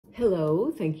Hello,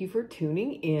 thank you for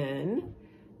tuning in.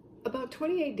 About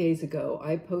 28 days ago,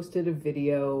 I posted a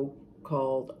video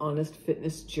called Honest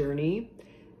Fitness Journey.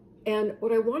 And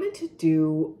what I wanted to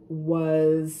do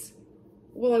was,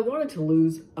 I wanted to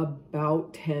lose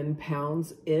about 10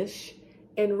 pounds-ish.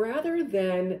 And rather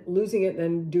than losing it and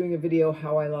then doing a video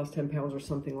how I lost 10 pounds or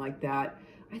something like that,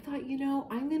 I thought,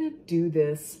 I'm gonna do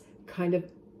this kind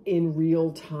of in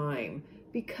real time,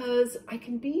 because I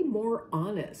can be more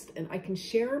honest and I can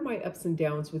share my ups and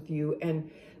downs with you, and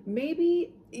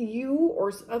maybe you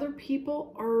or other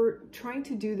people are trying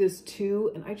to do this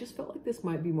too, and I just felt like this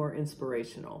might be more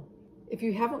inspirational. If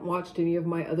you haven't watched any of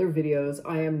my other videos,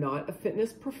 I am not a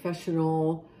fitness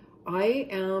professional. I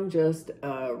am just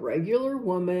a regular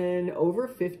woman over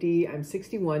 50. I'm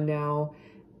 61 now.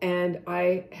 And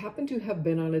I happen to have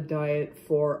been on a diet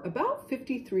for about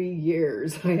 53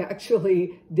 years. I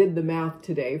actually did the math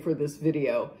today for this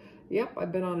video. Yep,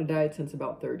 I've been on a diet since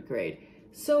about 3rd grade.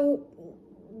 So,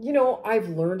 I've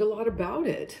learned a lot about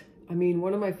it. I mean,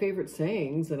 one of my favorite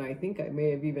sayings, and I think I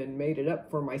may have even made it up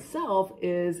for myself,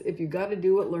 is if you got to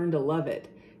do it, learn to love it.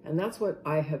 And that's what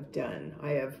I have done.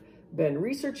 I have been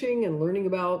researching and learning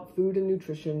about food and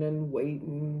nutrition and weight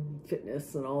and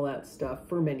fitness and all that stuff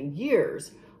for many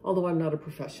years. Although I'm not a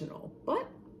professional, but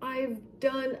I've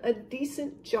done a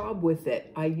decent job with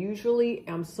it. I usually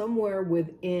am somewhere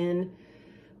within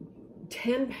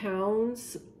 10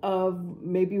 pounds of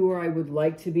maybe where I would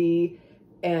like to be,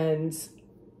 and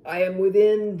I am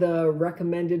within the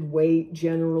recommended weight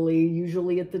generally,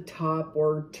 usually at the top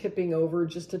or tipping over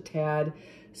just a tad.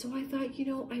 So I thought,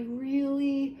 I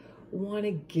really want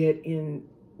to get in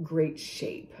great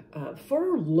shape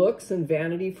for looks and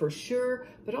vanity for sure,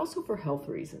 but also for health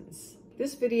reasons.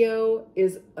 This video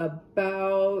is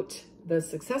about the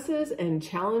successes and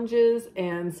challenges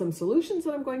and some solutions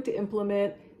that I'm going to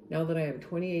implement now that I am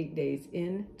 28 days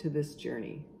into this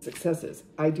journey. Successes.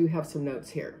 I do have some notes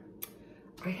here.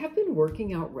 I have been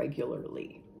working out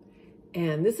regularly,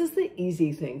 and this is the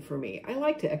easy thing for me. I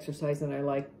like to exercise and I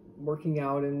like working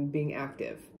out and being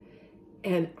active.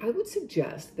 And I would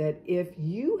suggest that if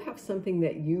you have something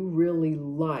that you really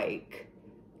like,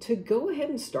 to go ahead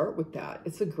and start with that.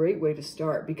 It's a great way to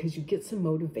start because you get some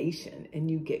motivation and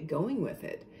you get going with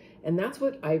it. And that's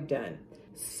what I've done.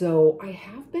 So I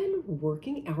have been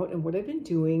working out, and what I've been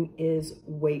doing is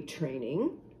weight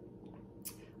training.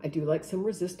 I do like some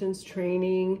resistance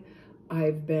training.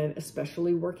 I've been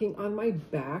especially working on my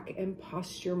back and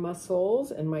posture muscles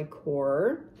and my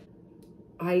core.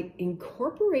 I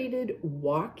incorporated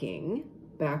walking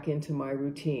back into my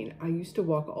routine. I used to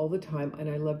walk all the time and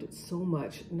I loved it so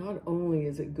much. Not only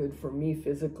is it good for me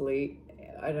physically,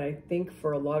 and I think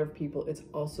for a lot of people, it's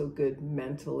also good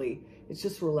mentally. It's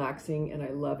just relaxing and I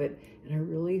love it. And I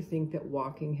really think that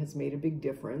walking has made a big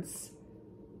difference.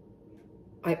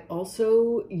 I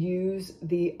also use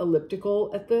the elliptical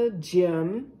at the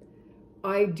gym.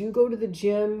 I do go to the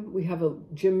gym. We have a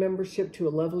gym membership to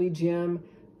a lovely gym.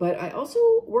 But I also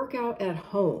work out at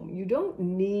home. You don't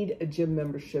need a gym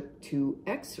membership to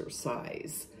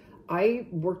exercise. I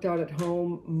worked out at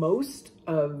home most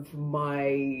of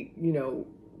my,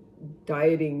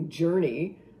 dieting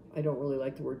journey. I don't really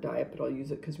like the word diet, but I'll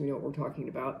use it because we know what we're talking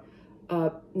about.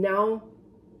 Now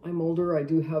I'm older. I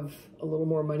do have a little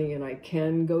more money and I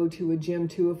can go to a gym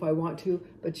too if I want to,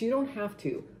 but you don't have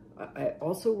to. I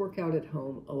also work out at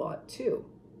home a lot too.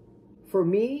 For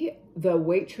me, the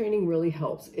weight training really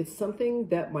helps. It's something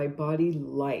that my body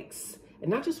likes.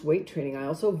 And not just weight training, I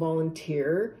also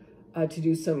volunteer to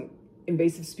do some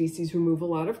invasive species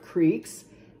removal out of creeks.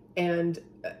 And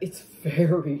it's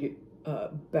very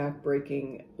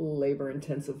back-breaking,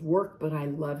 labor-intensive work, but I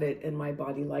love it and my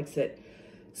body likes it.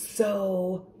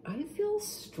 So I feel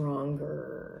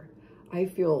stronger. I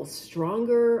feel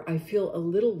a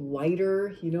little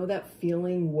lighter. That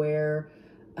feeling where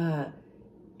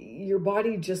your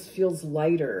body just feels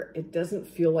lighter. It doesn't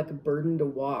feel like a burden to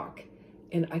walk.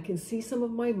 And I can see some of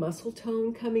my muscle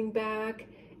tone coming back,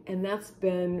 and that's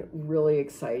been really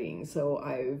exciting. So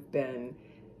I've been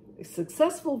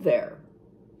successful there.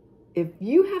 If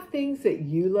you have things that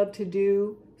you love to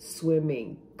do,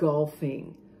 swimming,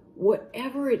 golfing,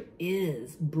 whatever it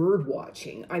is, bird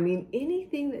watching,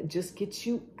 anything that just gets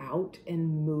you out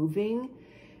and moving,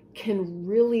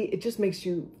 it just makes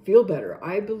you feel better.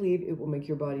 I believe it will make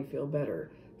your body feel better.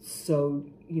 So,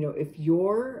 if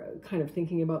you're kind of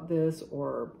thinking about this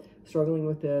or struggling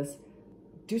with this,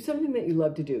 do something that you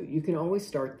love to do. You can always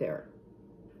start there.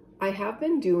 I have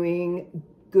been doing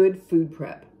good food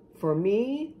prep. For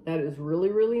me, that is really,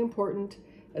 really important.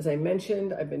 As I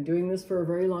mentioned, I've been doing this for a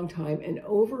very long time, and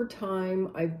over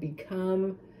time, I've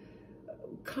become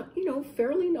you know,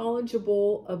 fairly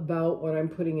knowledgeable about what I'm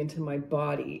putting into my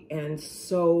body. And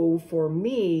so for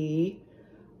me,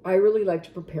 I really like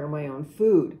to prepare my own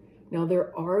food. Now,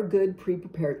 there are good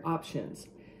pre-prepared options.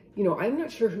 You know, I'm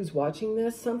not sure who's watching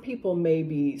this. Some people may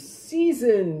be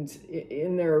seasoned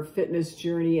in their fitness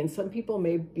journey, and some people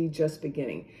may be just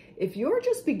beginning. If you're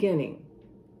just beginning,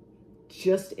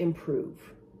 just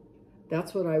improve.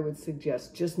 That's what I would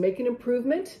suggest. Just make an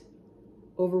improvement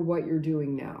over what you're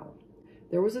doing now.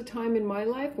 There was a time in my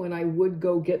life when I would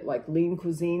go get like lean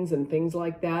cuisines and things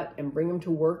like that and bring them to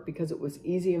work because it was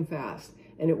easy and fast.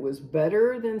 And it was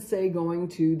better than, say, going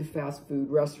to the fast food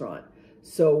restaurant.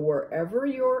 So wherever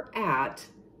you're at,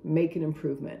 make an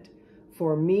improvement.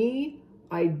 For me,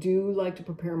 I do like to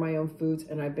prepare my own foods,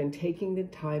 and I've been taking the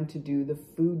time to do the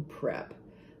food prep.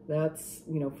 That's,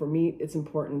 you know, for me, it's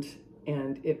important,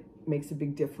 and it makes a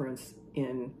big difference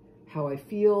in how I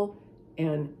feel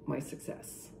and my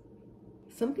success.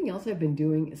 Something else I've been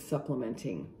doing is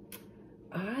supplementing.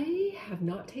 I have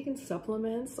not taken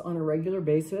supplements on a regular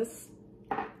basis.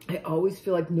 I always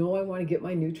feel like, no, I want to get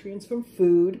my nutrients from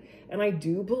food, and I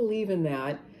do believe in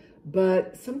that,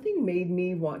 but something made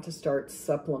me want to start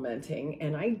supplementing,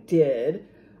 and I did.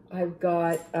 I've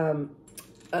got an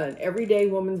Everyday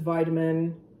Woman's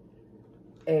Vitamin,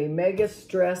 a Mega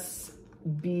Stress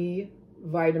B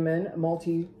vitamin, a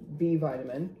multi-B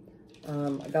vitamin.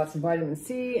 I got some vitamin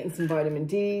C and some vitamin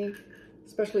D,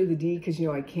 especially the D, because, you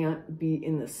know, I can't be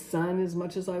in the sun as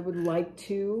much as I would like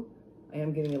to. I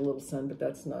am getting a little sun, but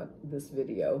that's not this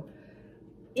video.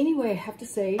 Anyway, I have to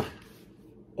say,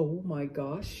 oh my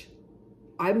gosh,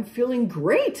 I'm feeling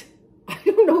great. I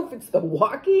don't know if it's the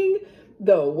walking,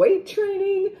 the weight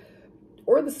training,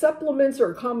 or the supplements,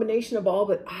 or a combination of all,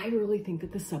 but I really think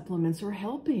that the supplements are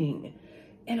helping.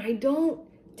 And I don't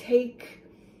take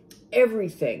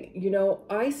everything. You know,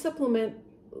 I supplement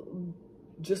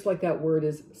just like that word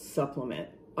is, supplement.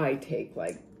 I take,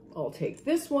 like, I'll take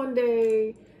this one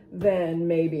day, then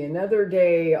maybe another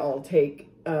day I'll take,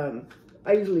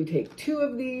 I usually take 2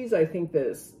 of these. I think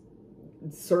this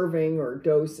serving or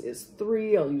dose is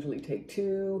 3. I'll usually take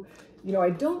 2. You know,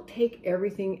 I don't take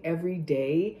everything every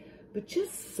day, but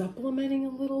just supplementing a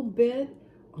little bit,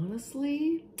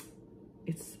 honestly,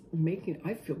 it's making,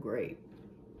 I feel great.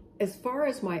 As far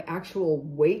as my actual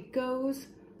weight goes,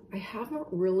 I haven't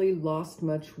really lost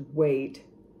much weight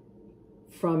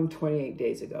from 28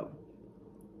 days ago.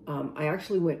 I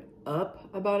actually went up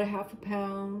about a ½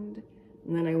 pound,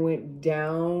 and then I went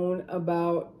down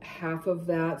about half of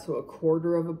that, so a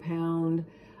 ¼ pound.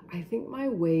 I think my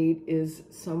weight is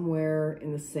somewhere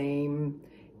in the same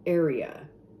area.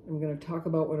 I'm going to talk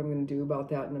about what I'm going to do about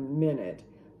that in a minute.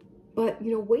 But,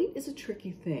 you know, weight is a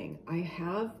tricky thing. I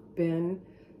have been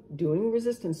doing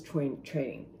resistance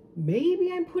training.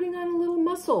 Maybe I'm putting on a little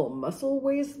muscle. Muscle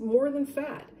weighs more than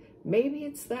fat. Maybe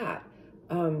it's that.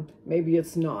 Maybe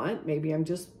it's not. Maybe I'm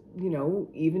just, you know,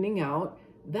 evening out.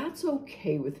 That's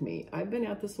okay with me. I've been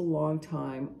at this a long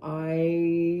time.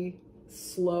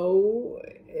 Slow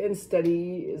and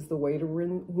steady is the way to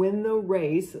win the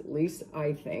race, at least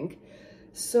I think.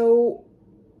 So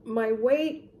my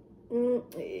weight,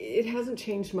 it hasn't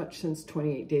changed much since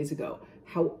 28 days ago.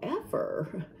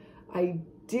 However, I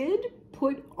did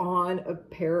put on a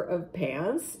pair of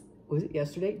pants. Was it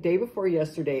yesterday? Day before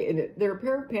yesterday. And they're a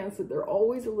pair of pants that they're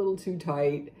always a little too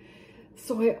tight.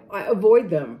 So I avoid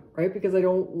them, right? Because I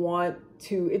don't want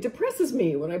to, it depresses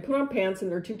me when I put on pants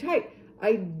and they're too tight.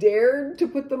 I dared to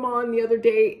put them on the other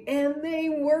day and they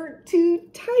weren't too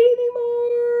tight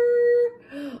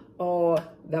anymore. Oh,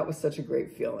 that was such a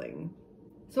great feeling.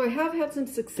 So I have had some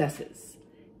successes.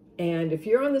 And if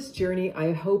you're on this journey,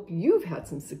 I hope you've had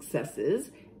some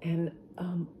successes. And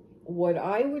what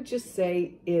I would just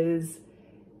say is,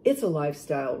 it's a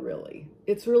lifestyle, really.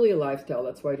 It's really a lifestyle.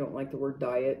 That's why I don't like the word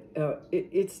diet.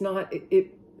 It's not,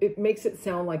 it makes it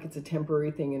sound like it's a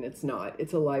temporary thing, and it's not.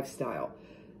 It's a lifestyle.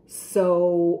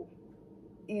 So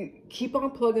you keep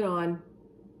on plugging on.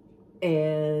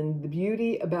 And the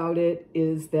beauty about it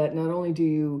is that not only do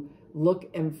you look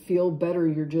and feel better,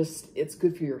 it's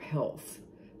good for your health.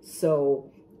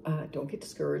 So don't get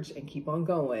discouraged and keep on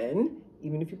going,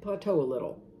 even if you plateau a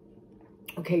little.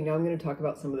 Okay, now I'm going to talk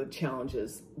about some of the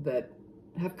challenges that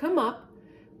have come up,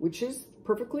 which is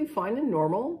perfectly fine and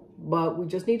normal, but we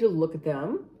just need to look at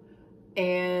them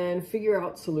and figure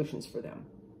out solutions for them.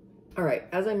 All right,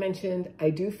 as I mentioned, I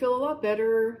do feel a lot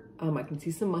better. I can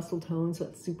see some muscle tone, so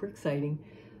that's super exciting.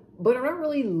 But I'm not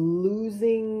really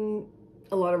losing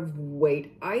a lot of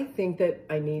weight. I think that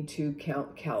I need to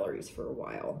count calories for a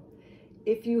while.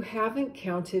 If you haven't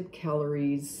counted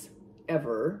calories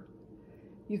ever,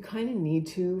 you kind of need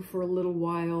to for a little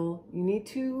while. You need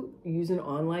to use an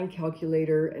online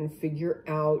calculator and figure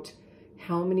out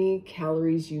how many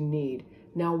calories you need.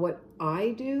 Now, what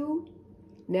I do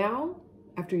now,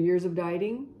 after years of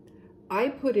dieting, I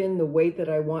put in the weight that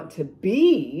I want to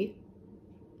be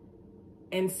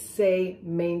and say,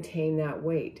 maintain that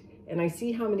weight. And I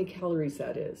see how many calories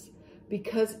that is,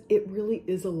 because it really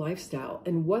is a lifestyle.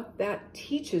 And what that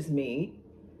teaches me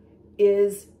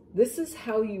is this is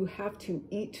how you have to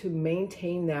eat to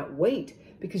maintain that weight,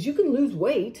 because you can lose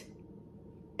weight.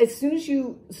 As soon as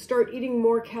you start eating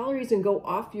more calories and go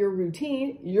off your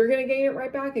routine, you're going to gain it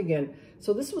right back again.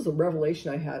 So this was a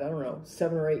revelation I had, I don't know,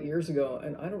 7 or 8 years ago,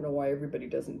 and I don't know why everybody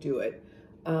doesn't do it.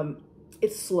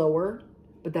 It's slower,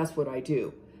 but that's what I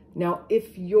do. Now,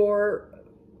 if you're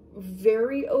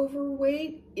very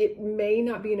overweight, it may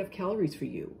not be enough calories for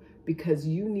you, because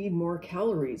you need more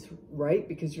calories, right?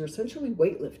 Because you're essentially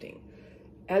weightlifting.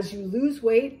 As you lose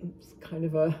weight, it's kind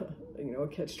of a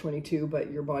catch-22,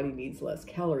 but your body needs less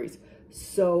calories.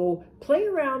 So play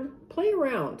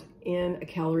around in a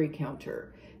calorie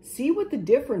counter. See what the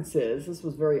difference is. This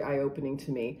was very eye-opening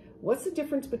to me. What's the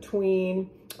difference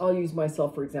between, I'll use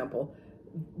myself for example,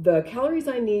 the calories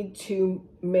I need to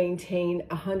maintain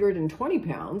 120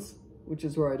 pounds, which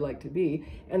is where I'd like to be,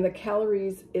 and the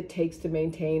calories it takes to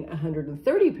maintain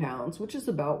 130 pounds, which is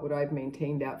about what I've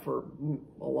maintained at for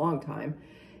a long time.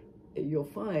 You'll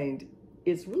find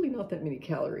it's really not that many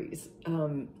calories.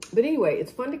 But anyway,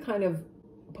 it's fun to kind of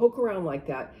poke around like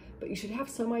that, but you should have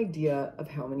some idea of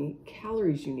how many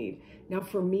calories you need. Now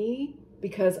for me,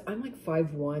 because I'm like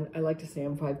 5'1", I like to say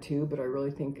I'm 5'2", but I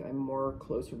really think I'm more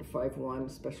closer to 5'1",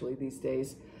 especially these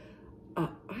days.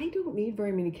 I don't need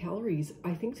very many calories.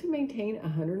 I think to maintain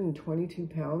 122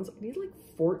 pounds, I need like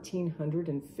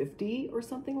 1,450 or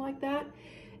something like that.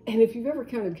 And if you've ever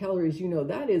counted calories, you know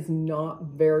that is not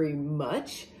very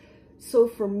much. So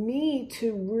for me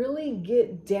to really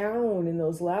get down in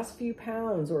those last few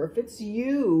pounds, or if it's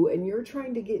you and you're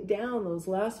trying to get down those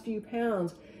last few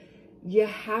pounds, you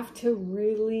have to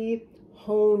really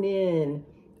hone in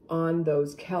on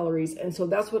those calories. And so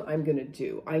that's what I'm going to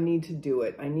do. I need to do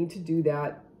it. I need to do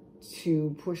that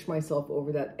to push myself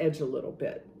over that edge a little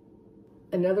bit.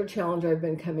 Another challenge I've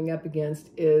been coming up against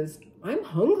is I'm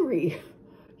hungry.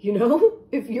 You know,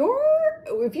 if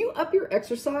you up your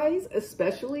exercise,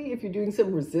 especially if you're doing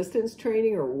some resistance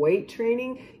training or weight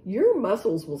training, your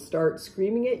muscles will start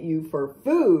screaming at you for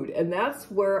food. And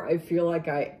that's where I feel like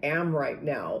I am right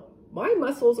now. My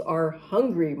muscles are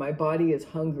hungry. My body is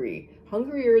hungry,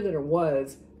 hungrier than it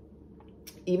was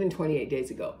even 28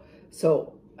 days ago.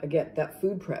 So again, that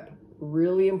food prep,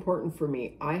 really important for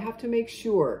me. I have to make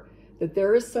sure that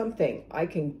there is something I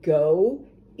can go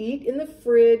eat in the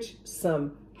fridge,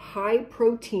 some high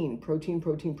protein.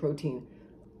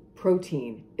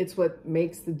 It's what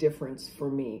makes the difference for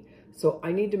me. So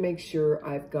I need to make sure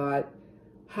I've got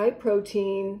high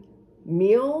protein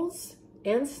meals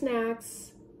and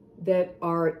snacks that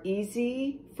are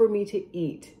easy for me to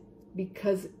eat,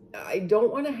 because I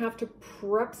don't want to have to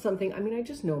prep something. I mean, I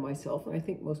just know myself, and I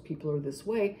think most people are this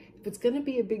way. If it's going to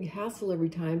be a big hassle every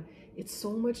time, it's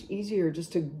so much easier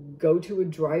just to go to a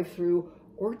drive-through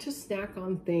or to snack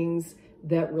on things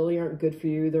that really aren't good for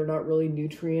you. They're not really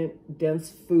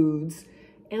nutrient-dense foods,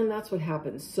 and that's what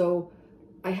happens. So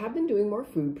I have been doing more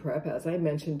food prep, as I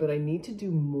mentioned, but I need to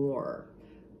do more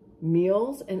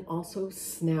meals and also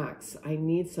snacks. I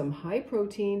need some high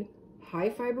protein, high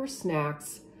fiber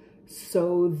snacks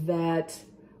so that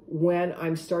when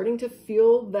I'm starting to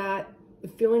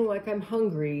feeling like I'm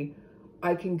hungry,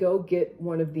 I can go get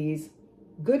one of these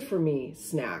good for me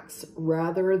snacks,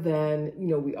 rather than,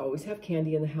 we always have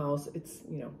candy in the house. It's,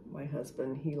 my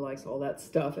husband, he likes all that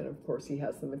stuff. And of course he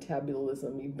has the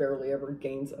metabolism. He barely ever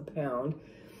gains a pound.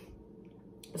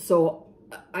 So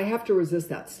I have to resist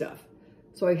that stuff.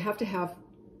 So I have to have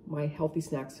my healthy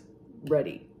snacks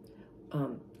ready.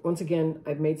 Once again,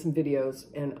 I've made some videos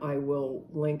and I will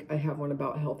link, I have one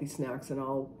about healthy snacks and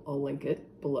I'll link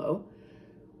it below.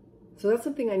 So that's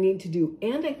something I need to do.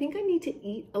 And I think I need to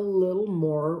eat a little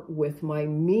more with my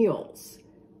meals.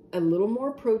 A little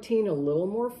more protein, a little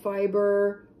more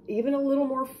fiber, even a little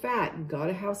more fat. You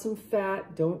gotta have some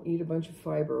fat. Don't eat a bunch of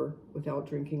fiber without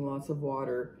drinking lots of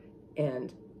water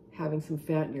and having some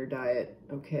fat in your diet,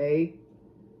 okay?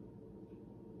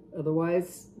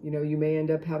 Otherwise, you may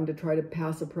end up having to try to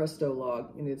pass a Presto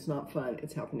log, and it's not fun.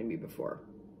 It's happened to me before.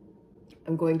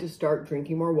 I'm going to start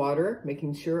drinking more water,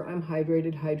 making sure I'm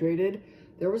hydrated.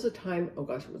 There was a time, oh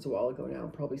gosh, it was a while ago now,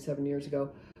 probably 7 years ago,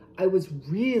 I was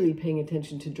really paying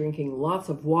attention to drinking lots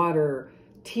of water,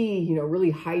 tea,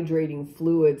 really hydrating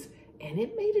fluids, and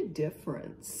it made a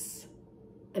difference.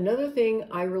 Another thing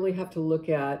I really have to look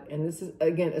at, and this is,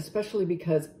 again, especially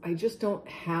because I just don't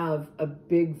have a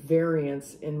big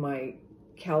variance in my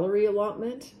calorie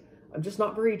allotment. I'm just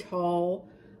not very tall,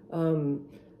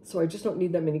 so I just don't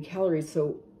need that many calories.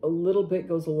 So a little bit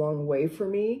goes a long way for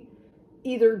me,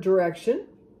 either direction,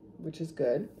 which is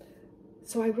good.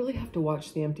 So I really have to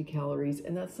watch the empty calories,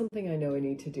 and that's something I know I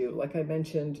need to do. Like I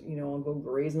mentioned, you know, I'll go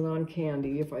grazing on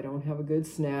candy if I don't have a good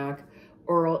snack,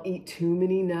 or I'll eat too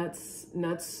many nuts.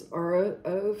 Nuts are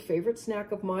a favorite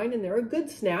snack of mine, and they're a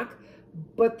good snack,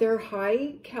 but they're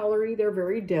high calorie, they're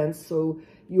very dense, so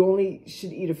you only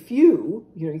should eat a few.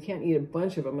 You know, you can't eat a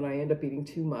bunch of them, and I end up eating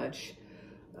too much.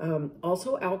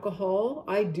 Also alcohol.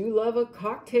 I do love a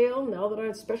cocktail now that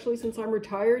especially since I'm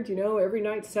retired, you know, every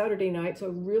night, Saturday night. So I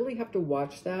really have to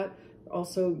watch that.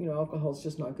 Also, you know, alcohol is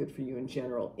just not good for you in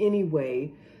general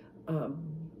anyway.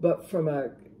 But from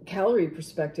a calorie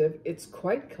perspective, it's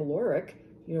quite caloric.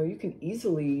 You know, you can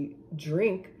easily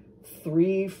drink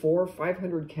 300, 400,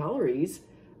 500 calories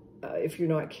if you're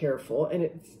not careful, and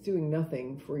it's doing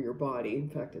nothing for your body. In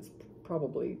fact, it's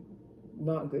probably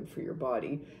not good for your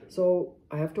body. So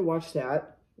I have to watch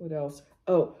that. What else?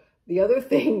 Oh, the other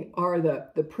thing are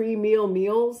the pre-meal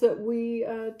meals that we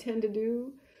tend to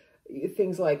do.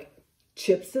 Things like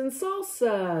chips and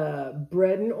salsa,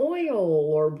 bread and oil,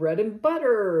 or bread and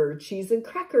butter, cheese and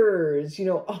crackers, you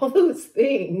know, all those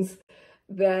things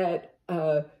that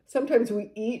sometimes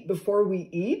we eat before we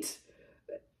eat.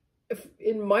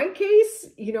 In my case,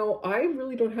 you know, I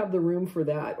really don't have the room for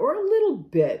that, or a little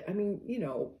bit. I mean, you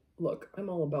know, look, I'm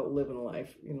all about living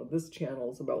life. You know, this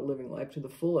channel is about living life to the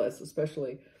fullest,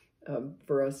 especially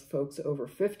for us folks over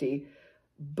 50.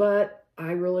 But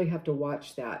I really have to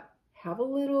watch that. Have a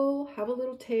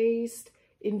little taste,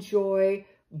 enjoy,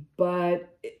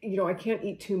 but, you know, I can't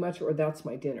eat too much or that's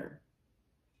my dinner.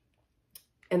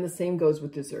 And the same goes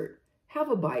with dessert. Have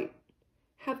a bite,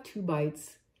 have 2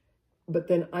 bites, but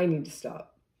then I need to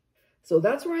stop. So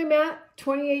that's where I'm at,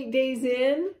 28 days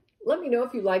in. Let me know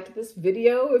if you liked this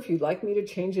video, if you'd like me to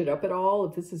change it up at all,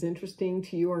 if this is interesting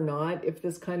to you or not, if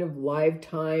this kind of live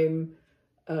time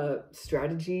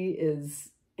strategy is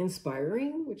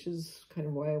inspiring, which is kind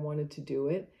of why I wanted to do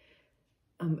it.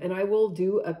 And I will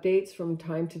do updates from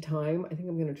time to time. I think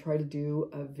I'm going to try to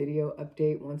do a video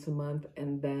update once a month,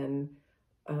 and then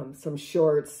some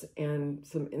shorts and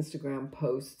some Instagram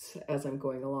posts as I'm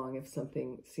going along if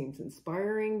something seems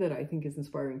inspiring that I think is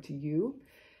inspiring to you.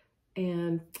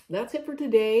 And that's it for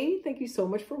today. Thank you so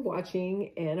much for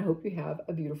watching, and I hope you have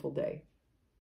a beautiful day.